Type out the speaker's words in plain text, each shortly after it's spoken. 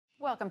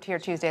Welcome to your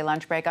Tuesday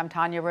lunch break. I'm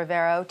Tanya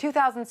Rivero.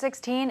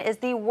 2016 is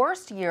the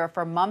worst year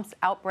for mumps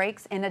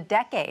outbreaks in a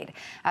decade.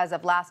 As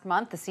of last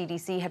month, the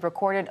CDC had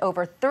recorded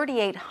over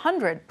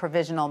 3,800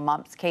 provisional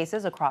mumps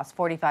cases across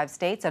 45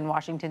 states and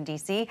Washington,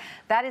 D.C.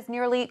 That is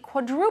nearly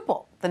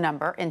quadruple the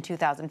number in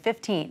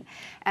 2015.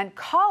 And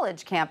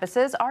college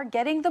campuses are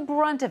getting the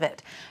brunt of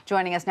it.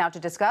 Joining us now to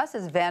discuss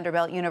is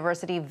Vanderbilt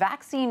University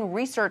Vaccine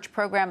Research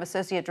Program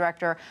Associate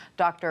Director,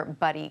 Dr.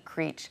 Buddy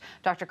Creech.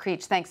 Dr.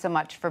 Creech, thanks so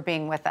much for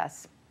being with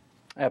us.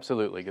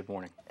 Absolutely. Good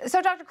morning.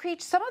 So, Dr.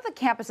 Creech, some of the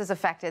campuses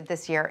affected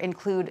this year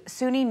include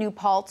SUNY-NEW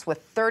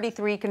with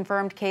 33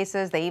 confirmed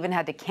cases. They even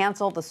had to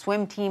cancel the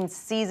swim team's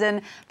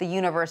season. The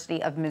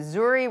University of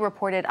Missouri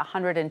reported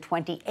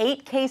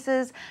 128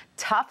 cases.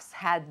 Tufts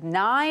had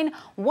 9.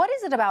 What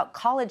is it about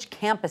college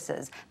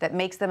campuses that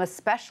makes them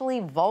especially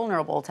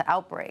vulnerable to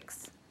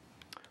outbreaks?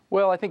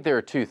 Well, I think there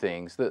are two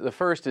things. The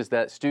first is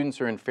that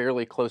students are in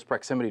fairly close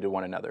proximity to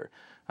one another.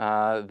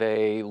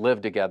 They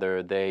live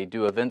together, they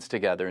do events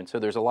together, and so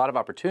there's a lot of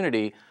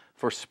opportunity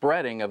for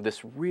spreading of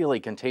this really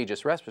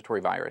contagious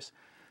respiratory virus.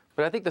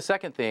 But I think the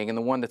second thing, and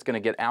the one that's going to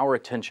get our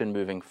attention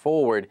moving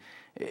forward,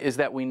 is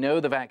that we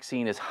know the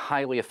vaccine is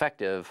highly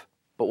effective,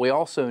 but we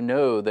also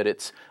know that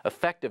its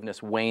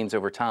effectiveness wanes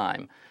over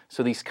time.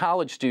 So these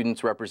college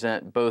students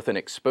represent both an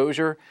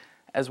exposure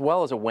as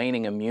well as a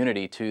waning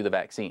immunity to the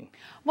vaccine.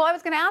 Well, I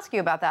was going to ask you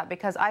about that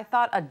because I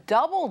thought a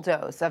double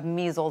dose of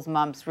measles,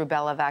 mumps,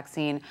 rubella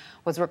vaccine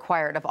was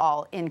required of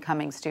all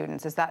incoming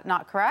students. Is that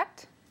not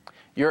correct?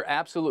 You're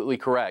absolutely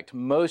correct.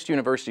 Most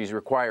universities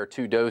require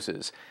 2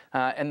 doses,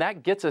 and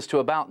that gets us to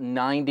about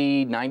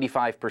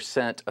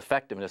 90–95%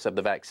 effectiveness of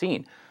the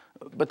vaccine.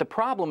 But the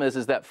problem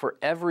is that for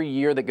every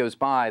year that goes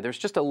by, there's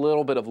just a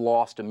little bit of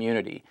lost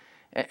immunity.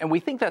 And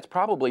we think that's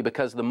probably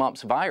because the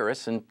mumps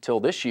virus, until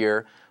this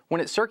year, when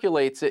it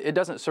circulates, it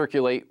doesn't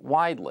circulate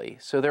widely.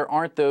 So there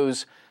aren't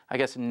those, I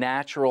guess,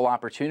 natural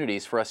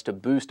opportunities for us to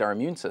boost our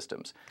immune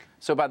systems.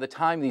 So by the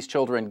time these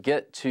children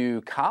get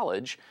to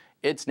college,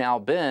 it's now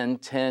been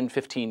 10,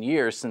 15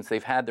 years since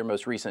they've had their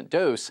most recent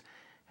dose.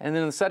 And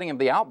then in the setting of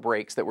the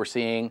outbreaks that we're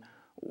seeing,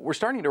 we're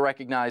starting to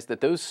recognize that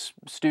those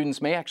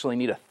students may actually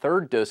need a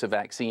 3rd dose of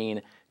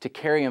vaccine to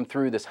carry them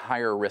through this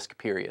higher risk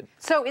period.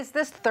 So is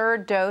this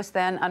 3rd dose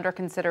then under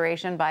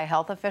consideration by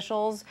health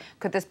officials?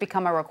 Could this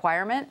become a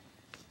requirement?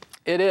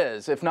 It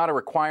is, if not a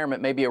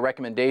requirement, maybe a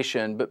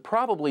recommendation, but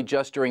probably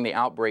just during the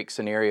outbreak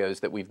scenarios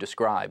that we've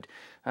described.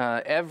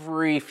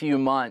 Every few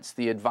months,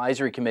 the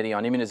Advisory Committee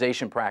on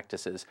Immunization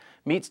Practices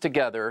meets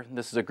together.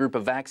 This is a group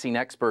of vaccine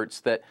experts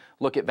that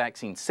look at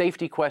vaccine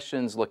safety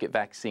questions, look at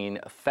vaccine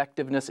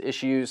effectiveness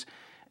issues,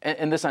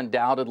 and this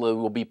undoubtedly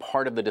will be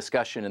part of the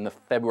discussion in the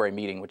February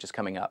meeting, which is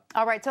coming up.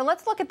 All right, so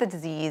let's look at the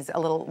disease a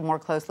little more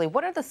closely.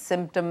 What are the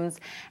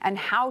symptoms and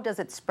how does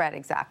it spread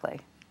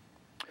exactly?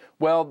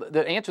 Well,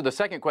 to answer the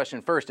second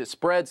question first, it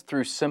spreads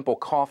through simple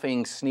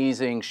coughing,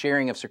 sneezing,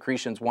 sharing of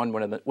secretions one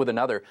with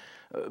another.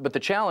 But the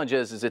challenge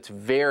is it's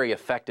very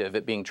effective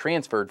at being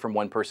transferred from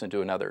one person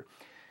to another.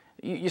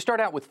 You start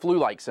out with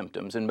flu-like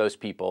symptoms in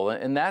most people,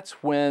 and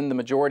that's when the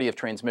majority of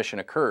transmission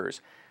occurs.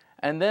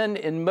 And then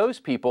in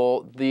most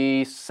people,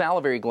 the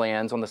salivary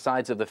glands on the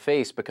sides of the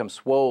face become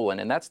swollen,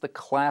 and that's the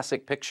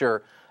classic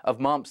picture of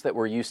mumps that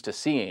we're used to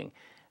seeing.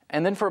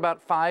 And then for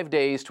about 5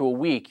 days to a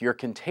week, you're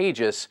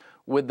contagious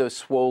with those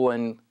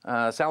swollen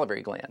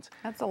salivary glands.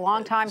 That's a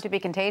long time to be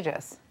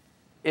contagious.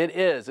 It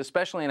is,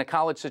 especially in a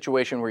college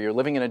situation where you're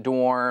living in a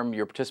dorm,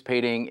 you're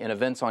participating in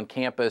events on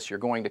campus, you're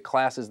going to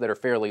classes that are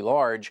fairly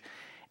large,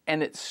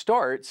 and it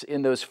starts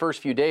in those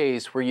first few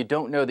days where you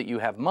don't know that you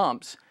have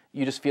mumps,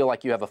 you just feel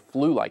like you have a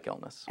flu-like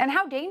illness. And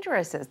how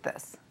dangerous is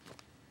this?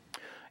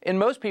 In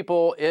most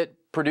people, it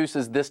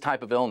produces this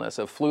type of illness,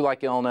 a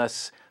flu-like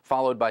illness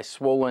followed by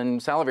swollen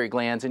salivary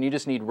glands, and you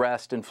just need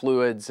rest and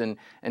fluids and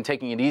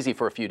taking it easy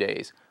for a few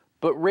days.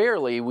 But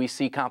rarely we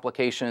see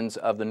complications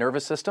of the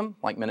nervous system,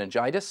 like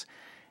meningitis.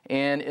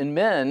 And in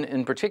men,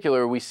 in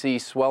particular, we see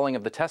swelling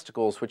of the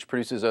testicles, which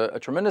produces a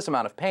tremendous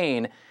amount of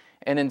pain,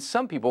 and in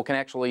some people can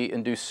actually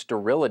induce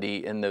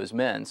sterility in those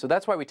men. So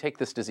that's why we take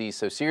this disease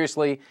so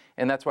seriously,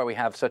 and that's why we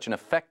have such an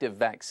effective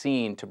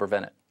vaccine to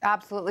prevent it.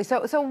 Absolutely.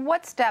 So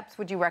what steps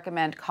would you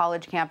recommend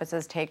college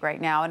campuses take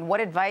right now, and what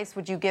advice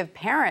would you give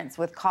parents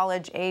with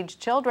college-age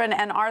children,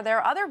 and are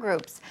there other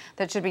groups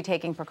that should be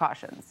taking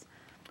precautions?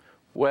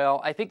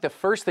 Well, I think the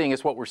first thing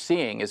is what we're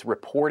seeing is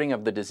reporting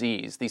of the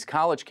disease. These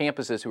college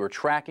campuses who are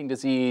tracking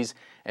disease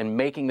and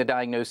making the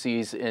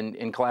diagnoses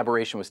in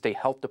collaboration with state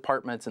health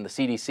departments and the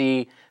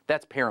CDC,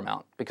 that's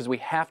paramount because we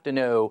have to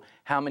know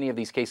how many of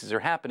these cases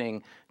are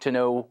happening to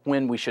know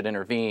when we should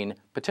intervene,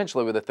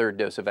 potentially with a 3rd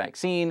dose of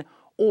vaccine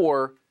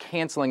or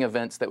canceling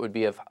events that would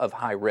be of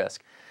high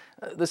risk.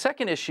 The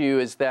second issue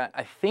is that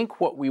I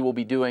think what we will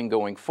be doing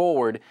going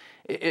forward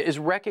is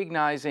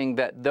recognizing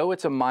that though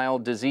it's a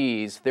mild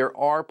disease, there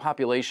are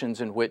populations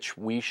in which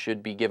we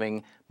should be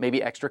giving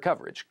maybe extra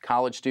coverage,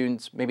 college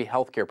students, maybe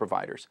healthcare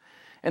providers.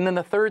 And then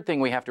the third thing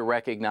we have to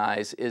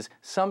recognize is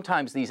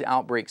sometimes these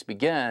outbreaks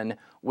begin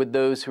with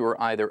those who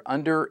are either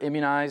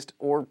under-immunized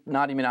or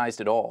not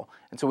immunized at all.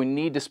 And so we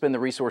need to spend the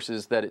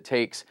resources that it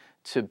takes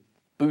to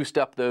boost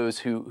up those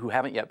who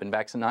haven't yet been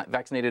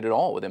vaccinated at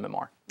all with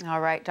MMR.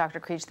 All right, Dr.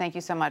 Creech, thank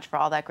you so much for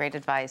all that great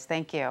advice.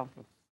 Thank you.